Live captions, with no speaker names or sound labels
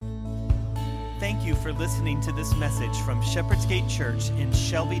Thank you for listening to this message from Shepherd's Gate Church in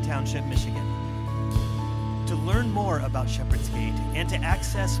Shelby Township, Michigan. To learn more about Shepherd's Gate and to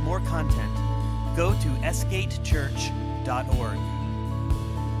access more content, go to sgatechurch.org.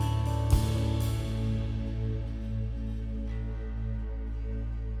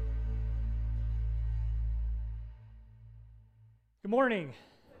 Good morning.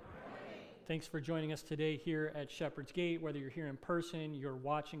 Thanks for joining us today here at Shepherd's Gate, whether you're here in person, you're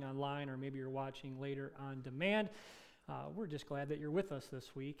watching online, or maybe you're watching later on demand. We're just glad that you're with us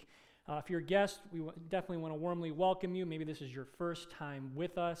this week. If you're a guest, we definitely want to warmly welcome you. Maybe this is your first time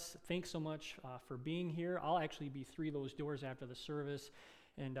with us. Thanks so much for being here. I'll actually be through those doors after the service,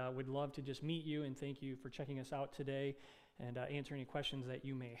 and would love to just meet you and thank you for checking us out today and answer any questions that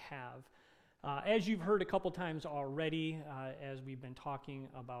you may have. As you've heard a couple times already, as we've been talking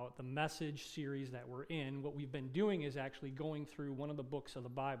about the message series that we're in, what we've been doing is actually going through one of the books of the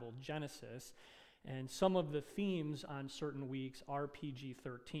Bible, Genesis, and some of the themes on certain weeks are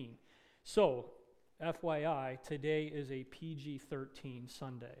PG-13. So, FYI, today is a PG-13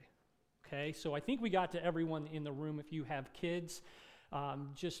 Sunday. Okay, so I think we got to everyone in the room. If you have kids,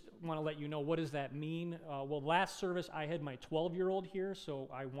 just want to let you know, what does that mean? Well, last service I had my 12-year-old here, so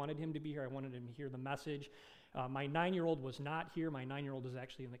I wanted him to be here. I wanted him to hear the message. My 9-year-old was not here. My 9-year-old is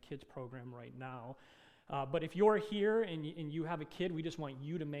actually in the kids program right now. But if you're here and you have a kid, we just want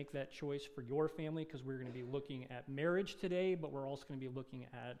you to make that choice for your family, because we're going to be looking at marriage today, but we're also going to be looking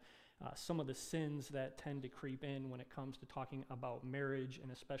at some of the sins that tend to creep in when it comes to talking about marriage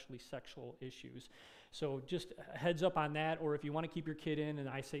and especially sexual issues. So just a heads up on that, or if you want to keep your kid in and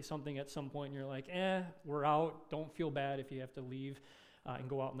I say something at some point and you're like, we're out, don't feel bad if you have to leave and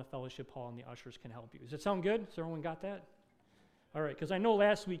go out in the fellowship hall and the ushers can help you. Does that sound good? Has everyone got that? All right, because I know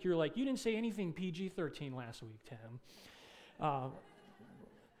last week you're like, you didn't say anything PG-13 last week, Tim.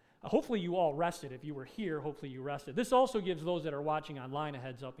 Hopefully you all rested. If you were here, hopefully you rested. This also gives those that are watching online a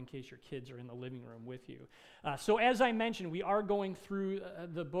heads up in case your kids are in the living room with you. So as I mentioned, we are going through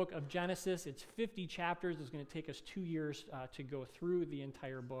the book of Genesis. It's 50 chapters. It's going to take us 2 years to go through the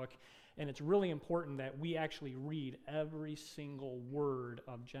entire book. And it's really important that we actually read every single word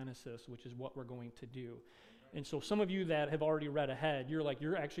of Genesis, which is what we're going to do. And so some of you that have already read ahead, you're like,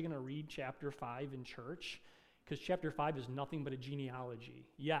 you're actually going to read chapter 5 in church? Because chapter 5 is nothing but a genealogy.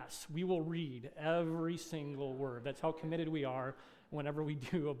 Yes, we will read every single word. That's how committed we are whenever we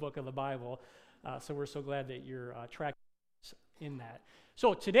do a book of the Bible. So we're so glad that you're tracking in that.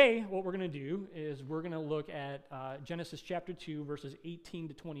 So today, what we're going to do is we're going to look at Genesis chapter 2, verses 18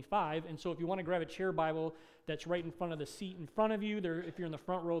 to 25. And so if you want to grab a chair Bible that's right in front of the seat in front of you, if you're in the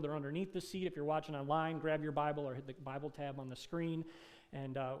front row, they're underneath the seat. If you're watching online, grab your Bible or hit the Bible tab on the screen.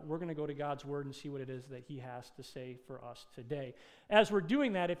 And we're going to go to God's Word and see what it is that He has to say for us today. As we're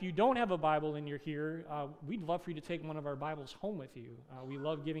doing that, if you don't have a Bible and you're here, we'd love for you to take one of our Bibles home with you. We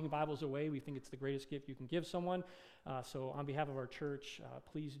love giving Bibles away. We think it's the greatest gift you can give someone. So on behalf of our church,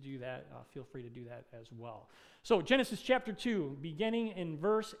 please do that. Feel free to do that as well. So Genesis chapter 2, beginning in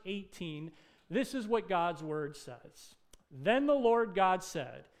verse 18, this is what God's Word says. Then the Lord God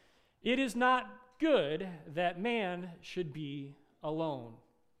said, "It is not good that man should be alone."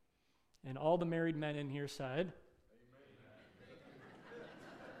 And all the married men in here said,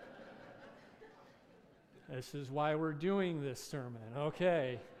 this is why we're doing this sermon.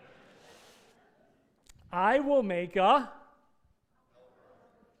 Okay. I will make a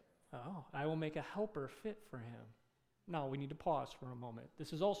helper fit for him. Now, we need to pause for a moment.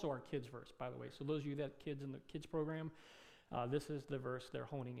 This is also our kids verse, by the way. So those of you that have kids in the kids program, this is the verse they're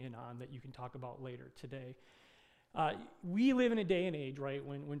honing in on that you can talk about later today. We live in a day and age, right,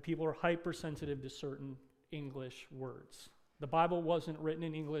 when people are hypersensitive to certain English words. The Bible wasn't written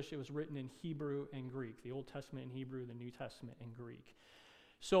in English, it was written in Hebrew and Greek. The Old Testament in Hebrew, the New Testament in Greek.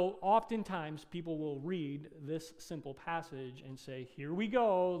 So oftentimes people will read this simple passage and say, here we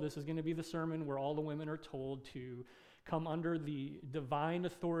go, this is going to be the sermon where all the women are told to come under the divine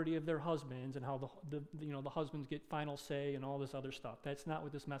authority of their husbands and how the husbands get final say and all this other stuff. That's not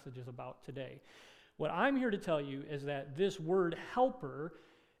what this message is about today. What I'm here to tell you is that this word helper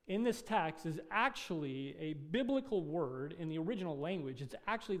in this text is actually a biblical word in the original language. It's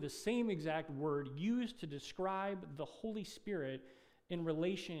actually the same exact word used to describe the Holy Spirit in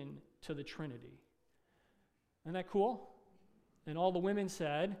relation to the Trinity. Isn't that cool? And all the women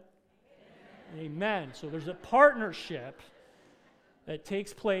said, Amen. Amen. So there's a partnership that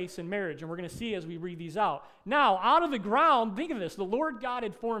takes place in marriage, and we're going to see as we read these out. Now, out of the ground, think of this, the Lord God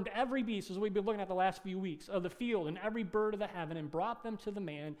had formed every beast, as we've been looking at the last few weeks, of the field and every bird of the heaven, and brought them to the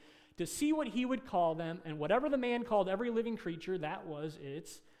man to see what he would call them, and whatever the man called every living creature, that was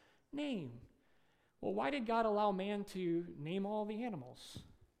its name. Well, why did God allow man to name all the animals?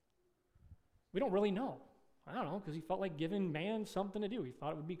 We don't really know. I don't know, because he felt like giving man something to do. He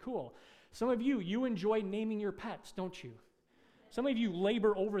thought it would be cool. Some of you enjoy naming your pets, don't you? Some of you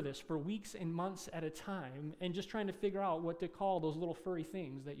labor over this for weeks and months at a time and just trying to figure out what to call those little furry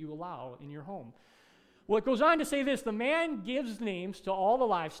things that you allow in your home. Well, it goes on to say this: the man gives names to all the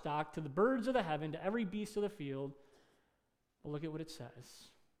livestock, to the birds of the heaven, to every beast of the field. But look at what it says.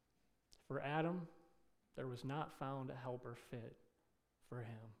 For Adam, there was not found a helper fit for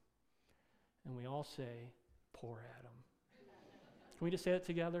him. And we all say, poor Adam. Can we just say it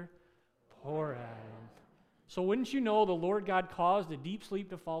together? Poor Adam. So wouldn't you know, the Lord God caused a deep sleep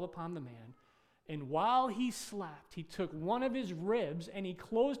to fall upon the man, and while he slept, he took one of his ribs and he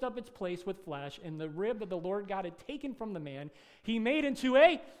closed up its place with flesh, and the rib that the Lord God had taken from the man, he made into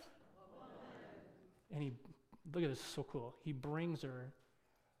a... And he, look at this, so cool. He brings her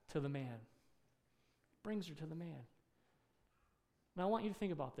to the man. Brings her to the man. Now I want you to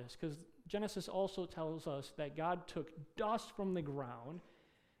think about this, because Genesis also tells us that God took dust from the ground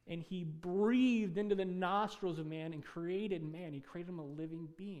and he breathed into the nostrils of man and created man. He created him a living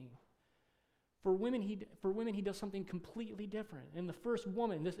being. For women, he does something completely different. And the first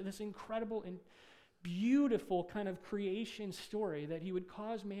woman, this incredible and beautiful kind of creation story, that he would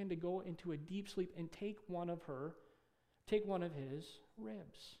cause man to go into a deep sleep and take one of his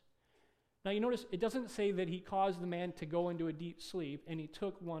ribs. Now you notice it doesn't say that he caused the man to go into a deep sleep and he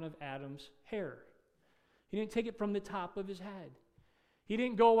took one of Adam's hair. He didn't take it from the top of his head. He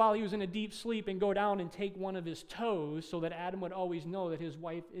didn't go while he was in a deep sleep and go down and take one of his toes so that Adam would always know that his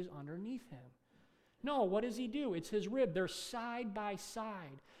wife is underneath him. No, what does he do? It's his rib. They're side by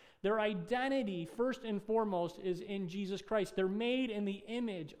side. Their identity, first and foremost, is in Jesus Christ. They're made in the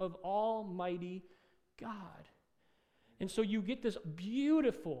image of Almighty God. And so you get this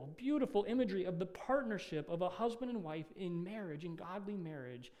beautiful, beautiful imagery of the partnership of a husband and wife in marriage, in godly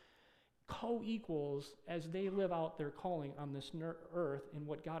marriage, co-equals as they live out their calling on this earth in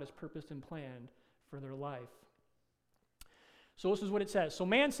what God has purposed and planned for their life. So this is what it says. So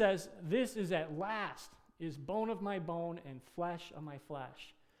man says, this is at last, is bone of my bone and flesh of my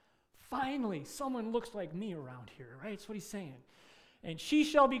flesh. Finally, someone looks like me around here, right? That's what he's saying. And she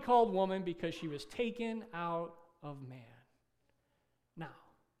shall be called woman because she was taken out of man. Now,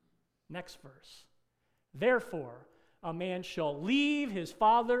 next verse. Therefore, a man shall leave his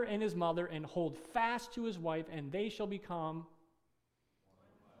father and his mother and hold fast to his wife, and they shall become...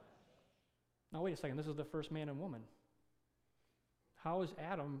 Now, wait a second. This is the first man and woman. How is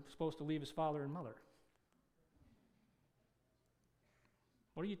Adam supposed to leave his father and mother?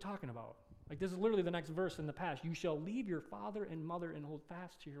 What are you talking about? Like, this is literally the next verse in the passage. You shall leave your father and mother and hold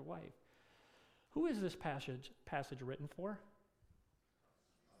fast to your wife. Who is this passage written for?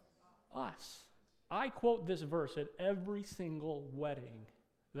 Us. I quote this verse at every single wedding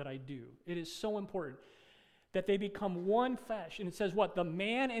that I do. It is so important that they become one flesh. And it says what? The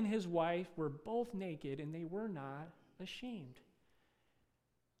man and his wife were both naked and they were not ashamed.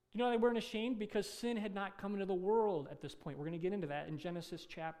 You know they weren't ashamed? Because sin had not come into the world at this point. We're going to get into that in Genesis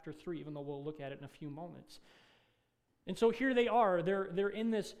chapter 3, even though we'll look at it in a few moments. And so here they are. They're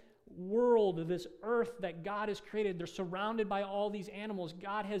in this world, this earth that God has created. They're surrounded by all these animals.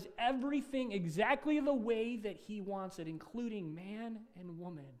 God has everything exactly the way that he wants it, including man and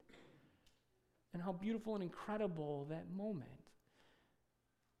woman. And how beautiful and incredible that moment,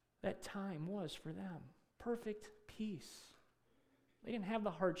 that time was for them. Perfect peace. They didn't have the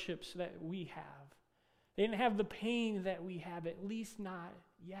hardships that we have. They didn't have the pain that we have, at least not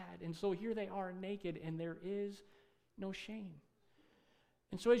yet. And so here they are naked, and there is no shame.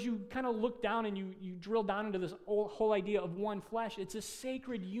 And so as you kind of look down and you drill down into this whole idea of one flesh, it's a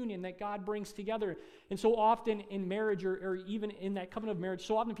sacred union that God brings together. And so often in marriage or even in that covenant of marriage,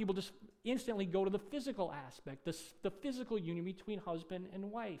 so often people just instantly go to the physical aspect, the physical union between husband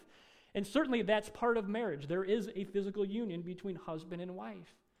and wife. And certainly that's part of marriage. There is a physical union between husband and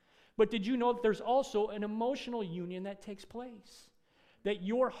wife. But did you know that there's also an emotional union that takes place? That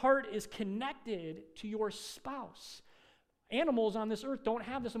your heart is connected to your spouse. Animals on this earth don't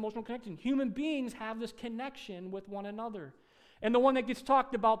have this emotional connection. Human beings have this connection with one another. And the one that gets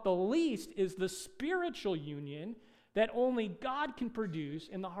talked about the least is the spiritual union that only God can produce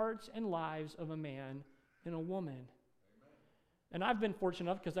in the hearts and lives of a man and a woman. And I've been fortunate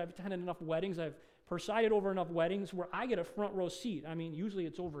enough because I've attended enough weddings, I've presided over enough weddings where I get a front row seat. I mean, usually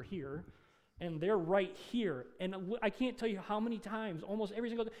it's over here, and they're right here. And I can't tell you how many times, almost every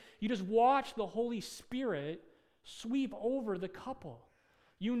single day, you just watch the Holy Spirit sweep over the couple.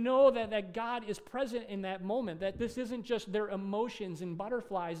 You know that God is present in that moment, that this isn't just their emotions and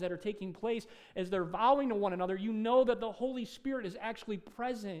butterflies that are taking place as they're vowing to one another. You know that the Holy Spirit is actually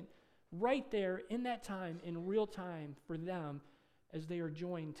present right there in that time, in real time for them as they are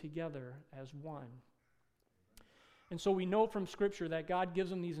joined together as one. And so we know from Scripture that God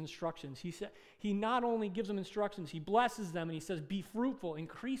gives them these instructions. He not only gives them instructions, he blesses them and he says, be fruitful,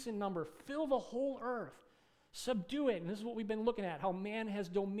 increase in number, fill the whole earth. Subdue it. And this is what we've been looking at, how man has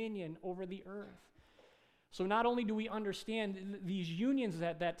dominion over the earth. So not only do we understand these unions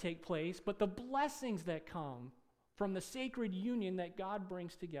that take place, but the blessings that come from the sacred union that God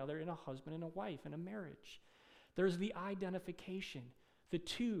brings together in a husband and a wife in a marriage. There's the identification, the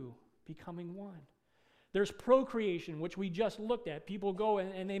two becoming one. There's procreation, which we just looked at. People go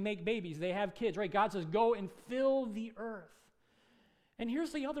and they make babies. They have kids, right? God says, go and fill the earth. And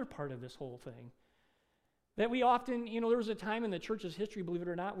here's the other part of this whole thing. That we often, there was a time in the church's history, believe it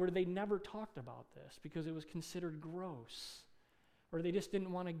or not, where they never talked about this because it was considered gross, or they just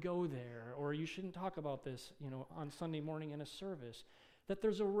didn't want to go there, or you shouldn't talk about this, on Sunday morning in a service. That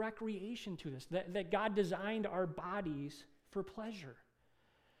there's a recreation to this, that God designed our bodies for pleasure.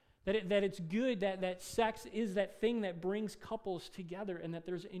 That it's good, that sex is that thing that brings couples together, and that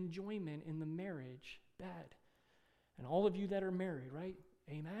there's enjoyment in the marriage bed. And all of you that are married, right?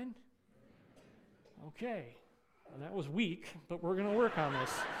 Amen? Okay, well, that was weak, but we're going to work on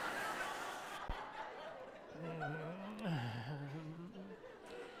this.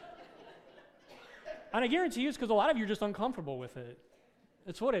 And I guarantee you it's because a lot of you are just uncomfortable with it.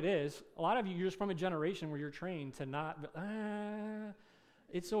 It's what it is. A lot of you are just from a generation where you're trained to not,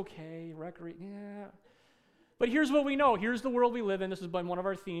 it's okay, yeah. But here's what we know. Here's the world we live in. This has been one of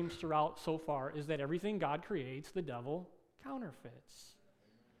our themes throughout so far, is that everything God creates, the devil counterfeits.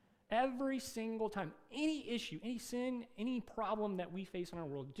 Every single time, any issue, any sin, any problem that we face in our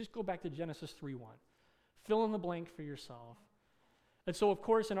world, just go back to Genesis 3:1. Fill in the blank for yourself. And so, of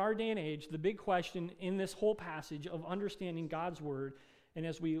course, in our day and age, the big question in this whole passage of understanding God's word, and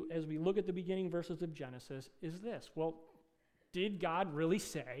as we look at the beginning verses of Genesis, is this. Well, did God really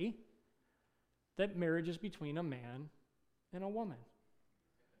say that marriage is between a man and a woman?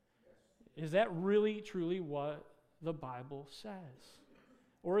 Is that really, truly what the Bible says?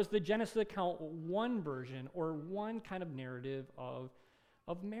 Or is the Genesis account one version or one kind of narrative of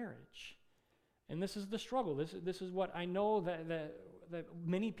marriage? And this is the struggle. This is what I know that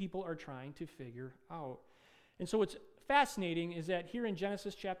many people are trying to figure out. And so what's fascinating is that here in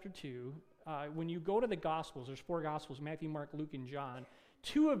Genesis chapter 2, when you go to the Gospels, there's 4 Gospels, Matthew, Mark, Luke, and John.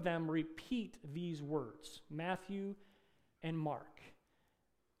 2 of them repeat these words, Matthew and Mark.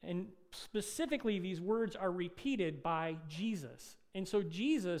 And specifically, these words are repeated by Jesus. And so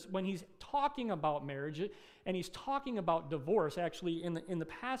Jesus, when he's talking about marriage and he's talking about divorce, actually in the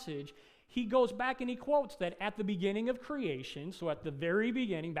passage, he goes back and he quotes that at the beginning of creation, so at the very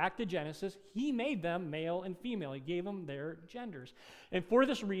beginning, back to Genesis, he made them male and female. He gave them their genders. And for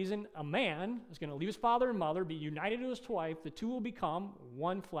this reason, a man is going to leave his father and mother, be united to his wife. The two will become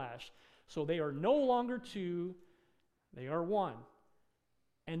one flesh. So they are no longer two, they are one.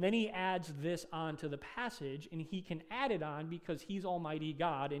 And then he adds this on to the passage, and he can add it on because he's Almighty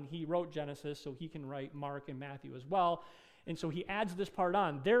God, and he wrote Genesis, so he can write Mark and Matthew as well. And so he adds this part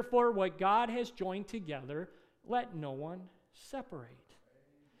on. Therefore, what God has joined together, let no one separate.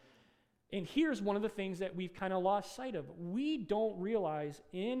 And here's one of the things that we've kind of lost sight of. We don't realize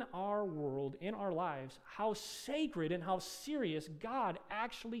in our world, in our lives, how sacred and how serious God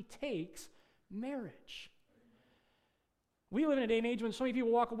actually takes marriage. We live in a day and age when so many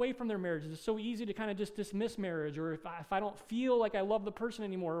people walk away from their marriages. It's so easy to kind of just dismiss marriage, or if I don't feel like I love the person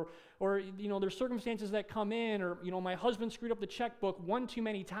anymore, or there's circumstances that come in, or my husband screwed up the checkbook one too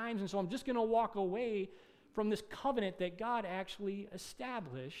many times, and so I'm just going to walk away from this covenant that God actually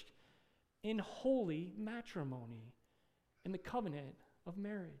established in holy matrimony, in the covenant of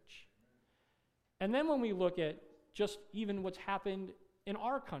marriage. And then when we look at just even what's happened in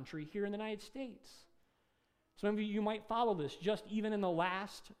our country here in the United States, some of you might follow this just even in the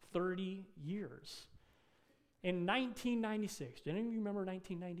last 30 years. In 1996, do any of you remember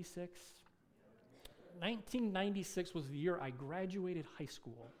 1996? 1996 was the year I graduated high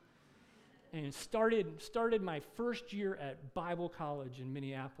school and started my first year at Bible College in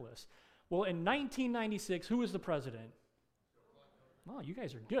Minneapolis. Well, in 1996, who was the president? Oh, you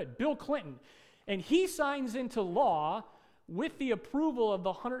guys are good. Bill Clinton. And he signs into law, with the approval of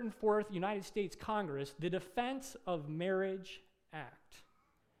the 104th United States Congress, the Defense of Marriage Act.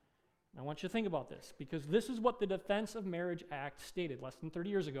 Now, I want you to think about this, because this is what the Defense of Marriage Act stated less than 30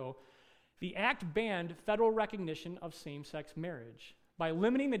 years ago. The act banned federal recognition of same-sex marriage, by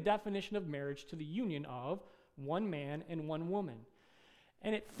limiting the definition of marriage to the union of one man and one woman.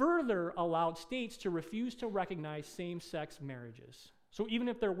 And it further allowed states to refuse to recognize same-sex marriages. So even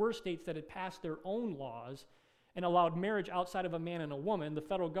if there were states that had passed their own laws and allowed marriage outside of a man and a woman, the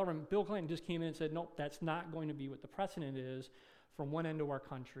federal government, Bill Clinton, just came in and said, nope, that's not going to be what the precedent is from one end of our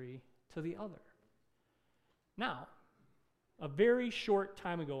country to the other. Now, a very short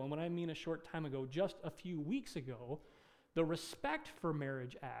time ago, and when I mean a short time ago, just a few weeks ago, the Respect for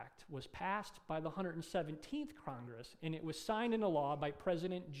Marriage Act was passed by the 117th Congress, and it was signed into law by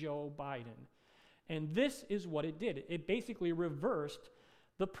President Joe Biden. And this is what it did. It basically reversed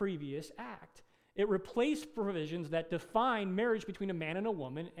the previous act. It replaced provisions that define marriage between a man and a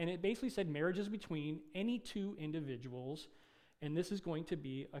woman, and it basically said marriage is between any two individuals, and this is going to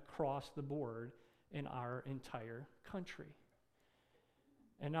be across the board in our entire country.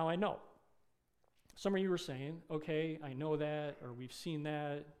 And now I know. Some of you were saying, okay, I know that, or we've seen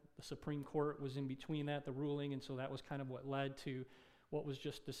that. The Supreme Court was in between that, the ruling, and so that was kind of what led to what was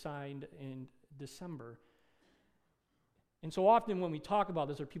just decided in December. And so often when we talk about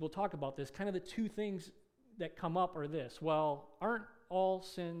this, or people talk about this, kind of the two things that come up are this. Well, aren't all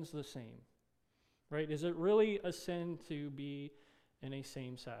sins the same? Right? Is it really a sin to be in a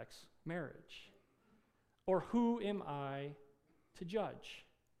same-sex marriage? Or who am I to judge?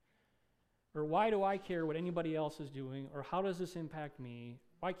 Or why do I care what anybody else is doing? Or how does this impact me?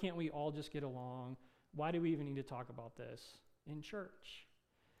 Why can't we all just get along? Why do we even need to talk about this in church?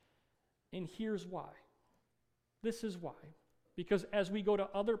 And here's why. This is why. Because as we go to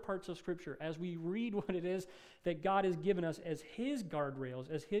other parts of Scripture, as we read what it is that God has given us as His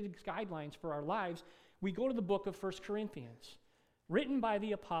guardrails, as His guidelines for our lives, we go to the book of 1 Corinthians, written by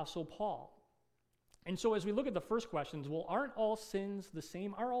the Apostle Paul. And so as we look at the first questions, well, aren't all sins the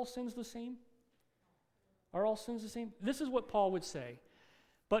same? Are all sins the same? Are all sins the same? This is what Paul would say.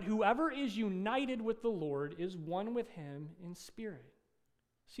 But whoever is united with the Lord is one with Him in spirit.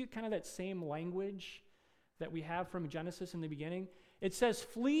 See kind of that same language that we have from Genesis in the beginning? It says,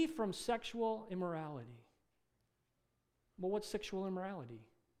 flee from sexual immorality. Well, what's sexual immorality?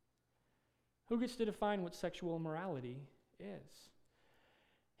 Who gets to define what sexual immorality is?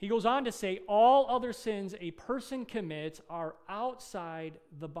 He goes on to say, all other sins a person commits are outside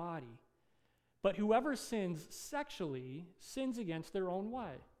the body. But whoever sins sexually sins against their own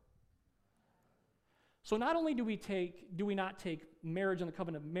way. So not only do we not take marriage and the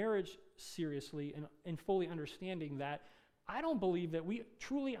covenant of marriage seriously and fully understanding that, I don't believe that we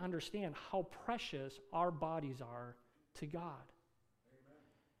truly understand how precious our bodies are to God. Amen.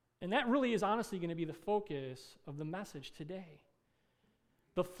 And that really is honestly going to be the focus of the message today.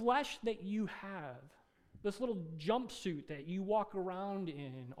 The flesh that you have, this little jumpsuit that you walk around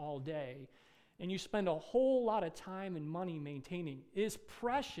in all day, and you spend a whole lot of time and money maintaining, is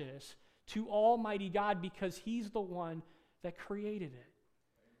precious to Almighty God because He's the one that created it.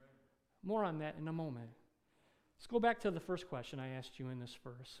 Amen. More on that in a moment. Let's go back to the first question I asked you in this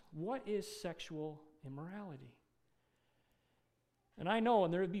verse. What is sexual immorality? And I know,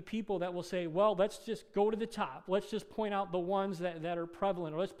 and there would be people that will say, well, let's just go to the top. Let's just point out the ones that are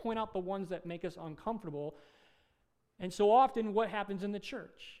prevalent, or let's point out the ones that make us uncomfortable. And so often what happens in the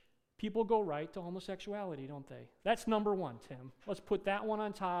church? People go right to homosexuality, don't they? That's number one, Tim. Let's put that one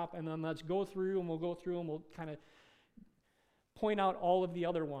on top, and then let's go through, and we'll kind of point out all of the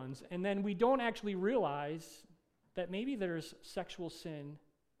other ones. And then we don't actually realize that maybe there's sexual sin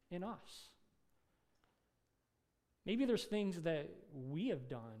in us. Maybe there's things that we have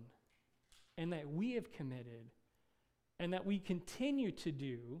done and that we have committed and that we continue to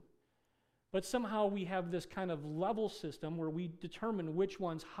do, but somehow we have this kind of level system where we determine which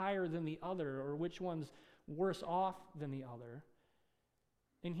one's higher than the other or which one's worse off than the other.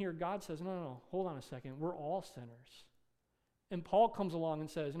 And here God says, no, hold on a second. We're all sinners. And Paul comes along and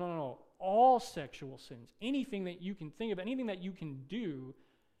says, no, all sexual sins, anything that you can think of, anything that you can do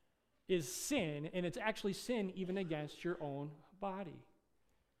is sin, and it's actually sin even against your own body.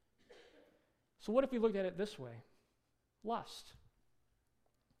 So what if we looked at it this way? Lust.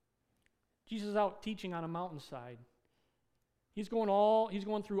 Jesus is out teaching on a mountainside. He's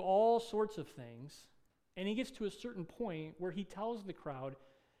going through all sorts of things, and he gets to a certain point where he tells the crowd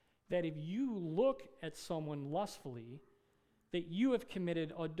that if you look at someone lustfully, that you have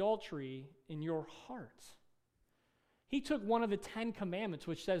committed adultery in your heart. He took one of the 10 commandments,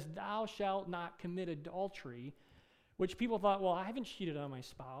 which says, thou shalt not commit adultery, which people thought, well, I haven't cheated on my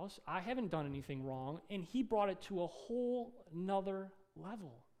spouse. I haven't done anything wrong. And he brought it to a whole nother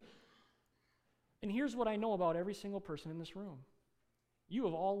level. And here's what I know about every single person in this room. You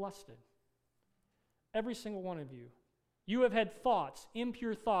have all lusted. Every single one of you. You have had thoughts,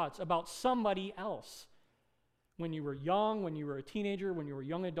 impure thoughts about somebody else when you were young, when you were a teenager, when you were a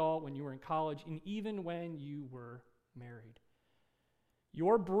young adult, when you were in college, and even when you were married.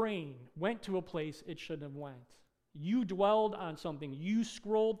 Your brain went to a place it shouldn't have went. You dwelled on something. You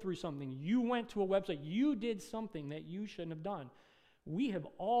scrolled through something. You went to a website. You did something that you shouldn't have done. We have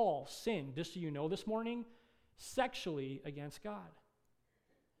all sinned, just so you know this morning, sexually against God.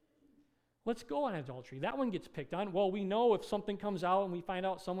 Let's go on adultery. That one gets picked on. Well, we know if something comes out and we find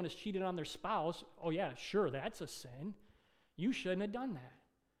out someone has cheated on their spouse, oh yeah, sure, that's a sin. You shouldn't have done that.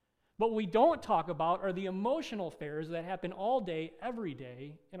 But what we don't talk about are the emotional affairs that happen all day, every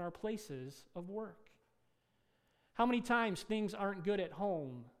day in our places of work. How many times things aren't good at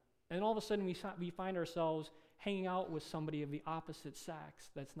home, and all of a sudden we find ourselves hanging out with somebody of the opposite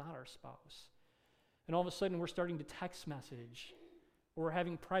sex that's not our spouse. And all of a sudden we're starting to text message, or we're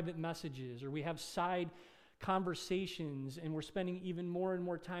having private messages, or we have side conversations, and we're spending even more and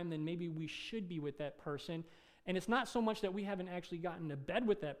more time than maybe we should be with that person. And it's not so much that we haven't actually gotten to bed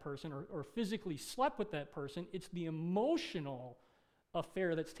with that person or physically slept with that person, it's the emotional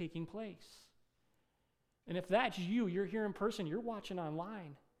affair that's taking place. And if that's you, you're here in person, you're watching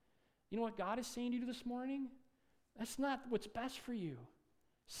online, you know what God is saying to you this morning? That's not what's best for you.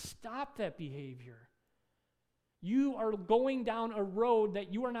 Stop that behavior. You are going down a road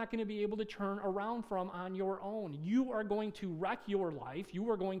that you are not going to be able to turn around from on your own. You are going to wreck your life. You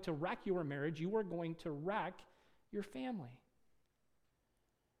are going to wreck your marriage. You are going to wreck your family.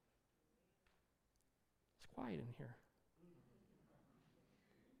 It's quiet in here.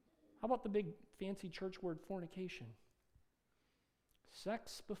 How about the big fancy church word fornication?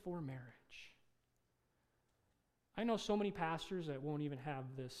 Sex before marriage. I know so many pastors that won't even have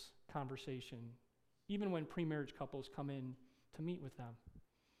this conversation, even when pre-marriage couples come in to meet with them.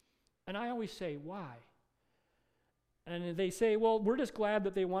 And I always say, why? And they say, well, we're just glad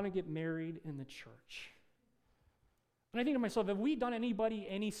that they want to get married in the church. And I think to myself, have we done anybody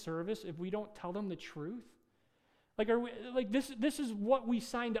any service if we don't tell them the truth? This is what we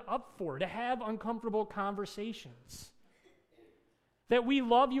signed up for, to have uncomfortable conversations. That we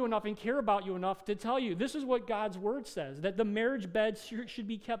love you enough and care about you enough to tell you, this is what God's word says, that the marriage bed should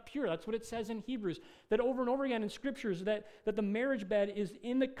be kept pure. That's what it says in Hebrews. That over and over again in scriptures, that the marriage bed is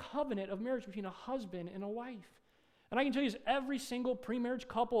in the covenant of marriage between a husband and a wife. And I can tell you, every single pre-marriage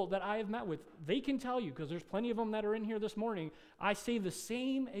couple that I have met with, they can tell you, because there's plenty of them that are in here this morning, I say the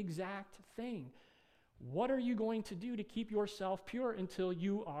same exact thing. What are you going to do to keep yourself pure until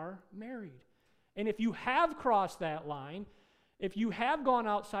you are married? And if you have crossed that line, if you have gone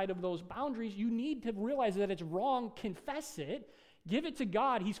outside of those boundaries, you need to realize that it's wrong, confess it, give it to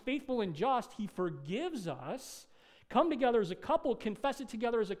God. He's faithful and just. He forgives us. Come together as a couple, confess it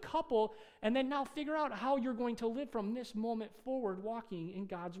together as a couple, and then now figure out how you're going to live from this moment forward walking in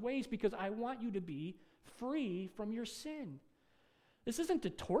God's ways, because I want you to be free from your sin. This isn't to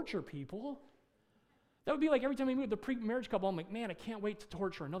torture people. That would be like every time we meet with a pre-marriage couple, I'm like, man, I can't wait to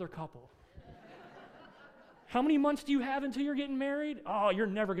torture another couple. How many months do you have until you're getting married? Oh, you're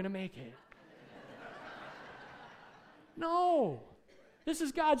never going to make it. No. This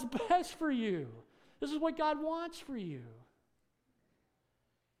is God's best for you. This is what God wants for you.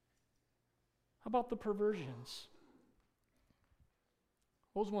 How about the perversions?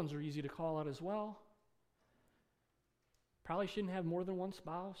 Those ones are easy to call out as well. Probably shouldn't have more than one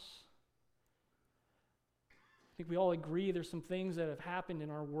spouse. I think we all agree there's some things that have happened in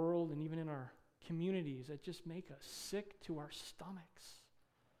our world and even in our communities that just make us sick to our stomachs.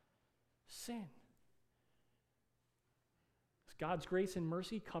 Sin. Does God's grace and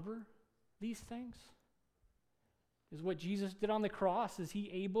mercy cover these things? Is what Jesus did on the cross, is he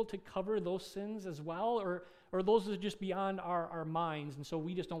able to cover those sins as well? Or those are just beyond our minds, and so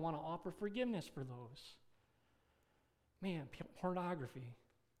we just don't want to offer forgiveness for those? Man, pornography.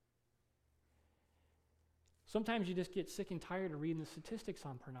 Sometimes you just get sick and tired of reading the statistics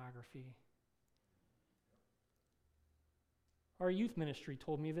on pornography. Our youth ministry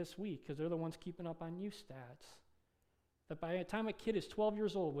told me this week, because they're the ones keeping up on youth stats, that by the time a kid is 12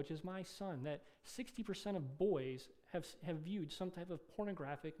 years old, which is my son, that 60% of boys have viewed some type of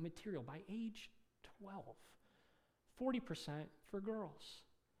pornographic material by age 12. 40% for girls.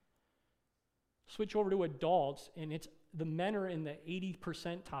 Switch over to adults, and the men are in the 80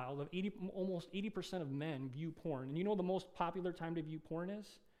 percentile. Almost 80% of men view porn. And you know the most popular time to view porn is?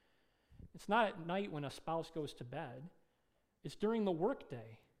 It's not at night when a spouse goes to bed. It's during the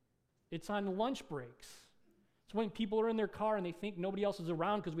workday. It's on lunch breaks. It's when people are in their car and they think nobody else is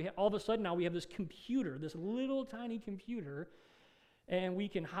around, because all of a sudden now we have this computer, this little tiny computer, and we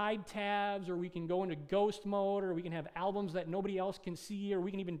can hide tabs, or we can go into ghost mode, or we can have albums that nobody else can see, or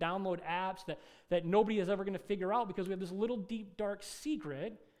we can even download apps that nobody is ever going to figure out because we have this little deep, dark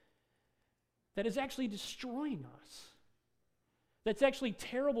secret that is actually destroying us, that's actually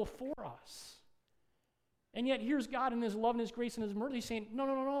terrible for us. And yet here's God in his love and his grace and his mercy saying, no,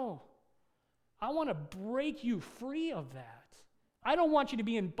 no, no, no. I want to break you free of that. I don't want you to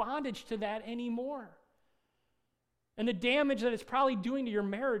be in bondage to that anymore. And the damage that it's probably doing to your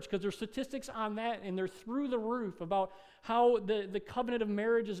marriage, because there's statistics on that, and they're through the roof about how the covenant of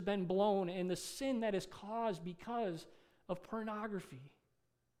marriage has been blown and the sin that is caused because of pornography.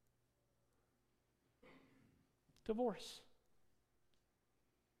 Divorce.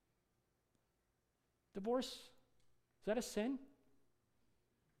 Divorce, is that a sin?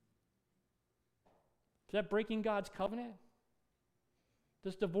 Is that breaking God's covenant?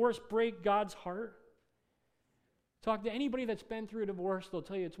 Does divorce break God's heart? Talk to anybody that's been through a divorce, they'll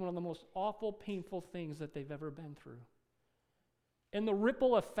tell you it's one of the most awful, painful things that they've ever been through. And the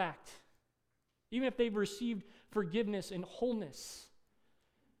ripple effect, even if they've received forgiveness and wholeness,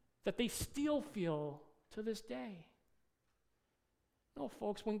 that they still feel to this day. No,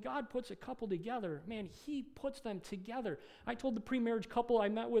 folks, when God puts a couple together, man, he puts them together. I told the pre-marriage couple I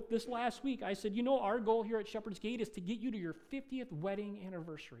met with this last week, I said, our goal here at Shepherd's Gate is to get you to your 50th wedding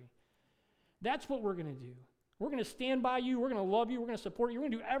anniversary. That's what we're going to do. We're going to stand by you. We're going to love you. We're going to support you. We're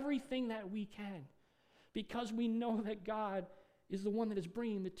going to do everything that we can because we know that God is the one that is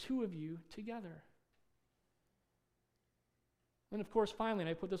bringing the two of you together. And of course, finally, and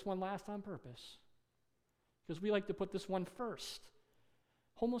I put this one last on purpose because we like to put this one first.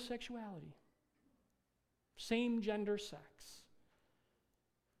 Homosexuality, same-gender sex.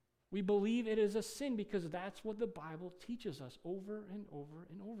 We believe it is a sin because that's what the Bible teaches us over and over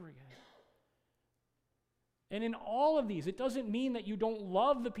and over again. And in all of these, it doesn't mean that you don't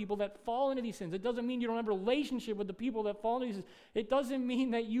love the people that fall into these sins. It doesn't mean you don't have a relationship with the people that fall into these sins. It doesn't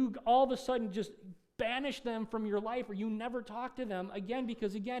mean that you all of a sudden just banish them from your life or you never talk to them again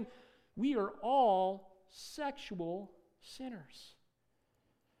because, again, we are all sexual sinners.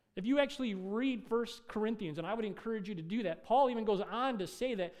 If you actually read 1 Corinthians, and I would encourage you to do that, Paul even goes on to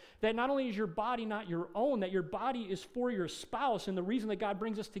say that not only is your body not your own, that your body is for your spouse, and the reason that God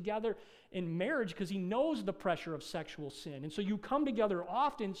brings us together in marriage because he knows the pressure of sexual sin. And so you come together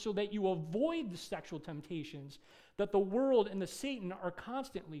often so that you avoid the sexual temptations that the world and the Satan are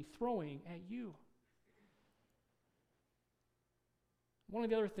constantly throwing at you. One of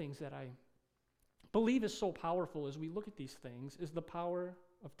the other things that I believe is so powerful as we look at these things is the power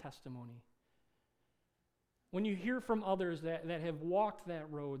of testimony. When you hear from others that have walked that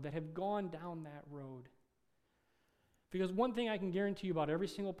road, that have gone down that road. Because one thing I can guarantee you about every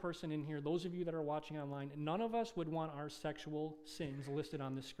single person in here, those of you that are watching online, none of us would want our sexual sins listed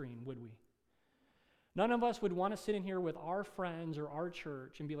on the screen, would we? None of us would want to sit in here with our friends or our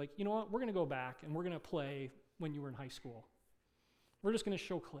church and be like, you know what, we're going to go back and we're going to play when you were in high school. We're just going to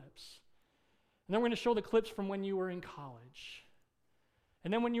show clips. And then we're going to show the clips from when you were in college.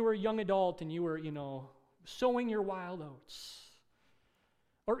 And then when you were a young adult and you were, sowing your wild oats.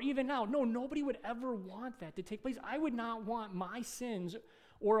 Or even now, no, nobody would ever want that to take place. I would not want my sins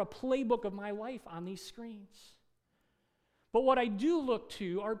or a playbook of my life on these screens. But what I do look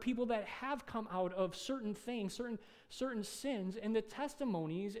to are people that have come out of certain things, certain sins, and the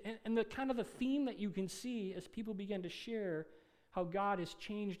testimonies, and the kind of the theme that you can see as people begin to share how God has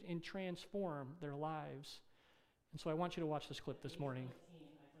changed and transformed their lives. And so I want you to watch this clip this morning.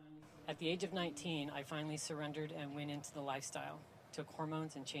 At the age of 19, I finally surrendered and went into the lifestyle, took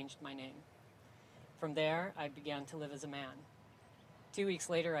hormones and changed my name. From there, I began to live as a man. 2 weeks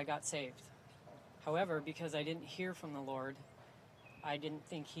later, I got saved. However, because I didn't hear from the Lord, I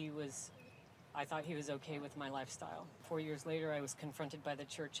thought he was okay with my lifestyle. 4 years later, I was confronted by the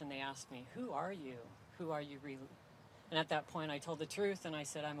church and they asked me, who are you? Who are you really? And at that point, I told the truth and I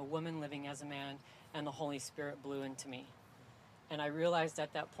said, I'm a woman living as a man, and the Holy Spirit blew into me. And I realized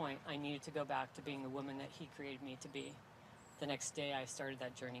at that point I needed to go back to being the woman that he created me to be. The next day I started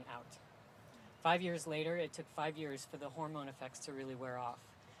that journey out. 5 years later, it took 5 years for the hormone effects to really wear off.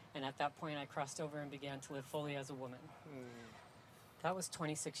 And at that point I crossed over and began to live fully as a woman. That was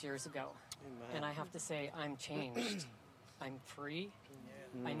 26 years ago. Amen. And I have to say, I'm changed. I'm free.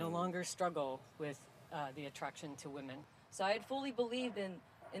 Yeah. I no longer struggle with the attraction to women. So I had fully believed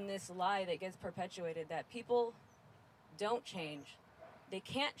in this lie that gets perpetuated, that people don't change, they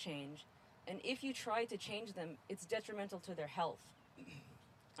can't change, and if you try to change them, it's detrimental to their health.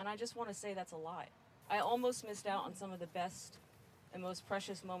 And I just want to say that's a lie. I almost missed out on some of the best and most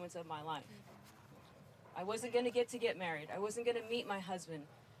precious moments of my life. I wasn't going to get married. I wasn't going to meet my husband.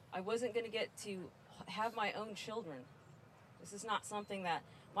 I wasn't going to get to have my own children. This is not something that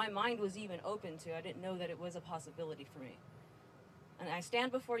my mind was even open to. I didn't know that it was a possibility for me. And I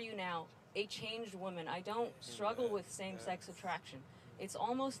stand before you now, a changed woman. I don't struggle with same-sex attraction. It's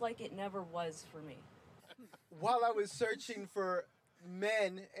almost like it never was for me. While I was searching for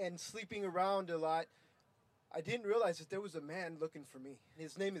men and sleeping around a lot, I didn't realize that there was a man looking for me.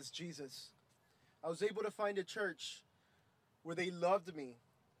 His name is Jesus. I was able to find a church where they loved me.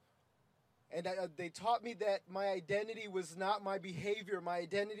 And they taught me that my identity was not my behavior. My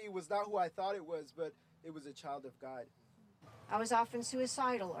identity was not who I thought it was, but it was a child of God. I was often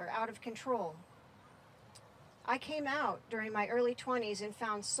suicidal or out of control. I came out during my early 20s and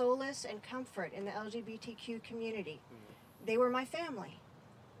found solace and comfort in the LGBTQ community. They were my family.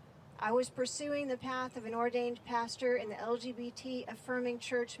 I was pursuing the path of an ordained pastor in the LGBT affirming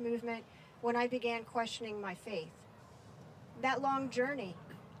church movement when I began questioning my faith. That long journey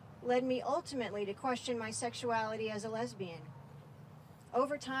led me ultimately to question my sexuality as a lesbian.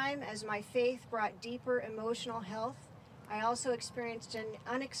 Over time, as my faith brought deeper emotional health, I also experienced an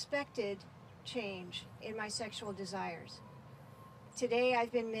unexpected change in my sexual desires. Today,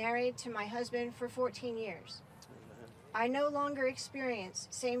 I've been married to my husband for 14 years. I no longer experience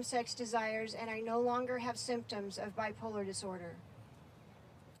same-sex desires, and I no longer have symptoms of bipolar disorder.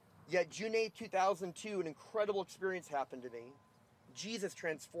 Yet June 8, 2002, an incredible experience happened to me. Jesus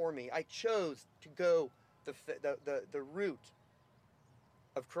transformed me. I chose to go the route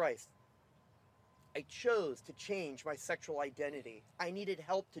of Christ. I chose to change my sexual identity. I needed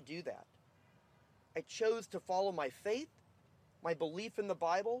help to do that. I chose to follow my faith, my belief in the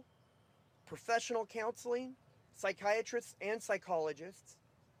Bible, professional counseling, psychiatrists and psychologists,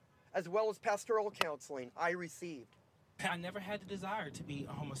 as well as pastoral counseling I received. I never had the desire to be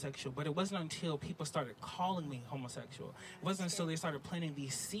a homosexual, but it wasn't until people started calling me homosexual. It wasn't until they started planting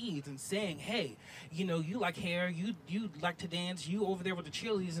these seeds and saying, hey, you know, you like hair, you like to dance, you over there with the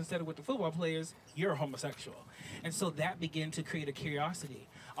cheerleaders instead of with the football players, you're homosexual. And so that began to create a curiosity.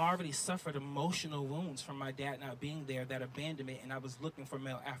 I already suffered emotional wounds from my dad not being there, that abandonment, and I was looking for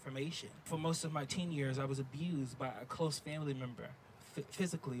male affirmation. For most of my teen years, I was abused by a close family member,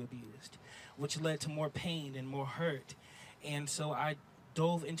 physically abused, which led to more pain and more hurt. And so I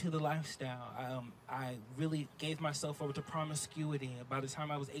dove into the lifestyle. I really gave myself over to promiscuity. By the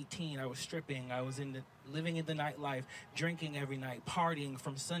time I was 18, I was stripping. I was living in the nightlife, drinking every night, partying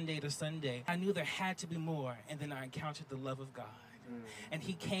from Sunday to Sunday. I knew there had to be more, and then I encountered the love of God. And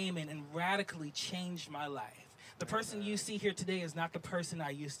he came in and radically changed my life. The person you see here today is not the person I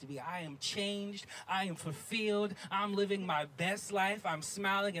used to be. I am changed. I am fulfilled. I'm living my best life. I'm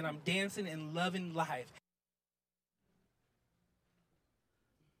smiling and I'm dancing and loving life.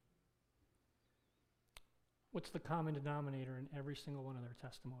 What's the common denominator in every single one of their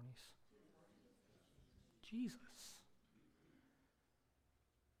testimonies? Jesus.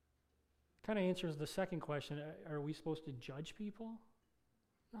 Kind of answers the second question. Are we supposed to judge people?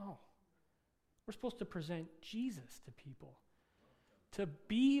 No. We're supposed to present Jesus to people, to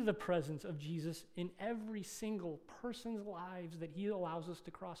be the presence of Jesus in every single person's lives that he allows us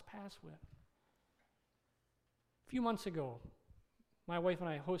to cross paths with. A few months ago, my wife and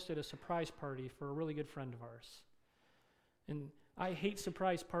I hosted a surprise party for a really good friend of ours. And I hate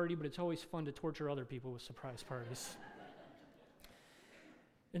surprise party, but it's always fun to torture other people with surprise parties.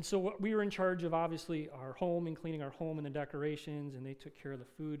 And so we were in charge of, obviously, our home and cleaning our home and the decorations, and they took care of the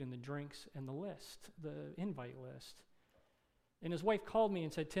food and the drinks and the list, the invite list. And his wife called me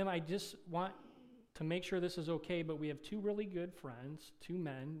and said, Tim, I just want to make sure this is okay, but we have two really good friends, two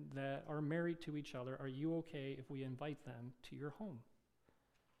men that are married to each other. Are you okay if we invite them to your home?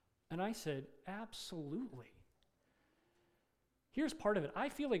 And I said, absolutely. Here's part of it. I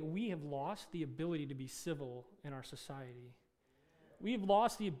feel like we have lost the ability to be civil in our society. We have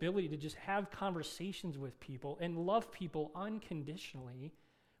lost the ability to just have conversations with people and love people unconditionally,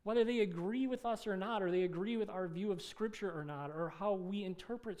 whether they agree with us or not, or they agree with our view of Scripture or not, or how we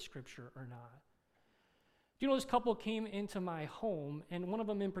interpret Scripture or not. You know, this couple came into my home, and one of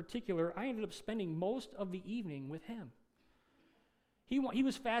them in particular, I ended up spending most of the evening with him. He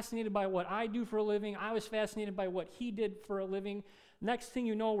was fascinated by what I do for a living. I was fascinated by what he did for a living. Next thing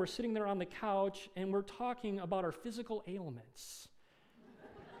you know, we're sitting there on the couch, and we're talking about our physical ailments.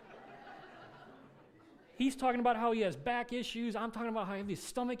 He's talking about how he has back issues. I'm talking about how I have these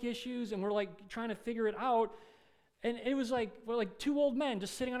stomach issues, and we're like trying to figure it out. And it was like, we're like two old men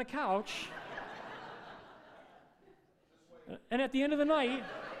just sitting on a couch. And at the end of the night,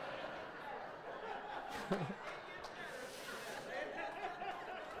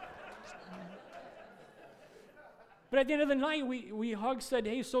 But at the end of the night, we hugged, said,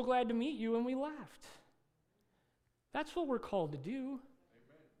 hey, so glad to meet you, and we left. That's what we're called to do.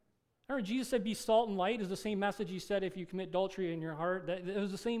 Remember, Jesus said, be salt and light is the same message he said if you commit adultery in your heart. It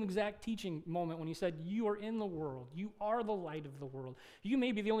was the same exact teaching moment when he said, you are in the world. You are the light of the world. You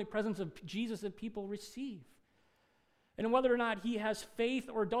may be the only presence of Jesus that people receive. And whether or not he has faith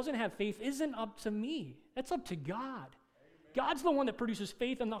or doesn't have faith isn't up to me. It's up to God. God's the one that produces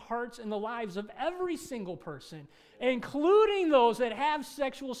faith in the hearts and the lives of every single person, including those that have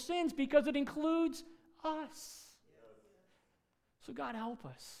sexual sins, because it includes us. So God help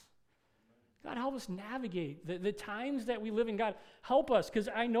us. God, help us navigate the times that we live in. God, help us, because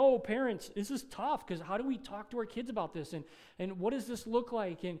I know parents, this is tough, because how do we talk to our kids about this, and what does this look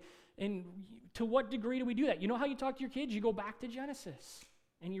like, and to what degree do we do that? You know how you talk to your kids? You go back to Genesis,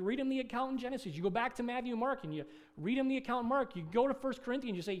 and you read them the account in Genesis. You go back to Matthew and Mark, and you read them the account in Mark. You go to 1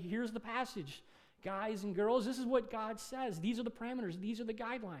 Corinthians, you say, here's the passage. Guys and girls, this is what God says. These are the parameters. These are the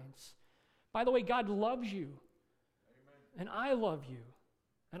guidelines. By the way, God loves you, and I love you.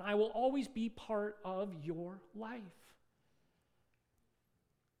 And I will always be part of your life.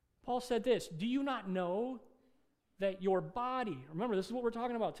 Paul said this, do you not know that your body, remember this is what we're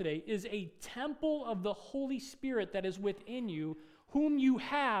talking about today, is a temple of the Holy Spirit that is within you, whom you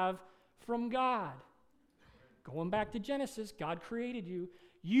have from God? Going back to Genesis, God created you.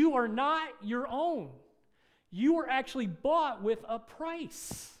 You are not your own. You were actually bought with a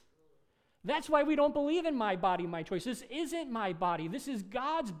price. That's why we don't believe in my body, my choice. This isn't my body. This is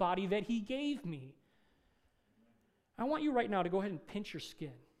God's body that he gave me. I want you right now to go ahead and pinch your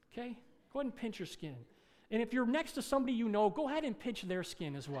skin, okay? Go ahead and pinch your skin. And if you're next to somebody you know, go ahead and pinch their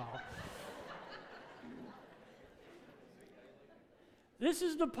skin as well. This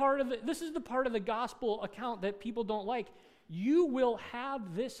is the part of the gospel account that people don't like. You will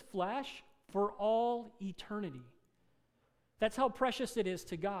have this flesh for all eternity. That's how precious it is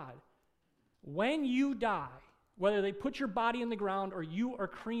to God. When you die, whether they put your body in the ground or you are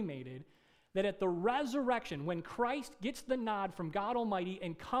cremated, that at the resurrection, when Christ gets the nod from God Almighty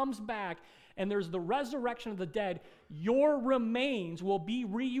and comes back, and there's the resurrection of the dead, your remains will be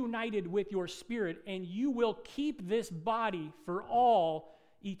reunited with your spirit, and you will keep this body for all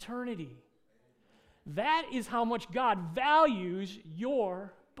eternity. That is how much God values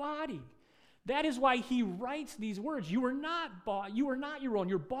your body. That is why he writes these words. You are not bought, you are not your own.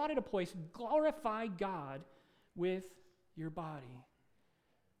 You're bought at a place. Glorify God with your body.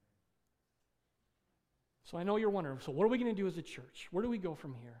 So I know you're wondering, so what are we going to do as a church? Where do we go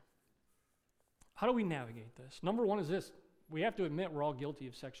from here? How do we navigate this? Number one is this. We have to admit we're all guilty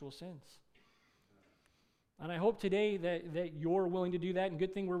of sexual sins. And I hope today that you're willing to do that. And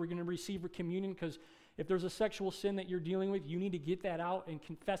good thing we're going to receive communion, because if there's a sexual sin that you're dealing with, you need to get that out and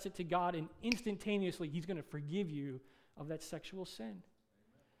confess it to God, and instantaneously he's going to forgive you of that sexual sin.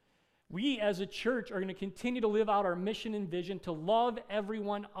 We as a church are going to continue to live out our mission and vision to love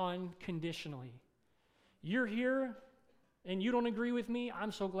everyone unconditionally. You're here and you don't agree with me,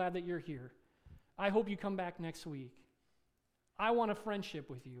 I'm so glad that you're here. I hope you come back next week. I want a friendship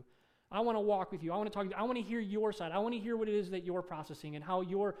with you. I want to walk with you. I want to talk to you. I want to hear your side. I want to hear what it is that you're processing and how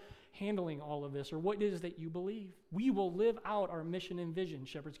you're handling all of this, or what it is that you believe. We will live out our mission and vision,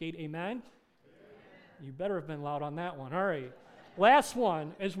 Shepherd's Gate. Amen? Amen. You better have been loud on that one. All right. Last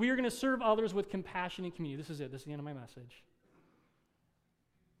one is we are going to serve others with compassion and community. This is it. This is the end of my message.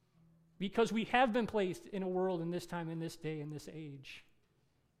 Because we have been placed in a world in this time, in this day, in this age.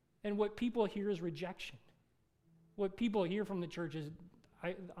 And what people hear is rejection. What people hear from the church is,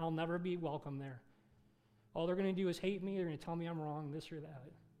 I'll never be welcome there. All they're going to do is hate me. They're going to tell me I'm wrong, this or that.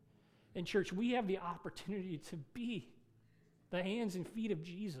 In church, we have the opportunity to be the hands and feet of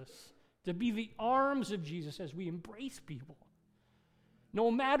Jesus, to be the arms of Jesus as we embrace people,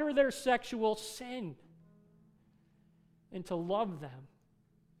 no matter their sexual sin, and to love them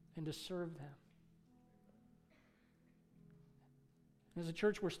and to serve them. As a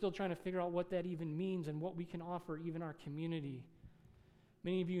church, we're still trying to figure out what that even means and what we can offer even our community.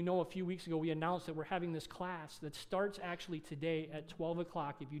 Many of you know a few weeks ago we announced that we're having this class that starts actually today at 12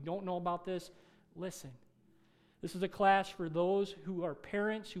 o'clock. If you don't know about this, listen. This is a class for those who are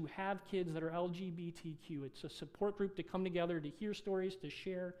parents who have kids that are LGBTQ. It's a support group to come together to hear stories, to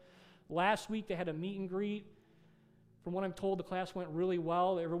share. Last week they had a meet and greet. From what I'm told, the class went really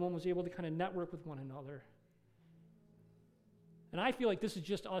well. Everyone was able to kind of network with one another. And I feel like this is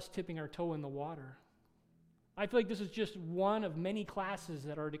just us tipping our toe in the water. I feel like this is just one of many classes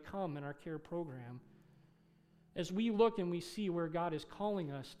that are to come in our care program as we look and we see where God is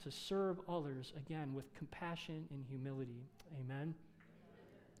calling us to serve others, again, with compassion and humility. Amen.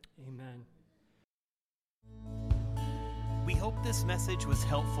 Amen. hope this message was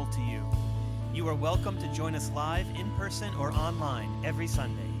helpful to you. You are welcome to join us live in person or online every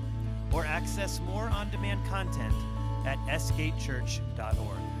Sunday, or access more on-demand content at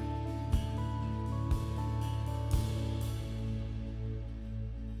sgatechurch.org.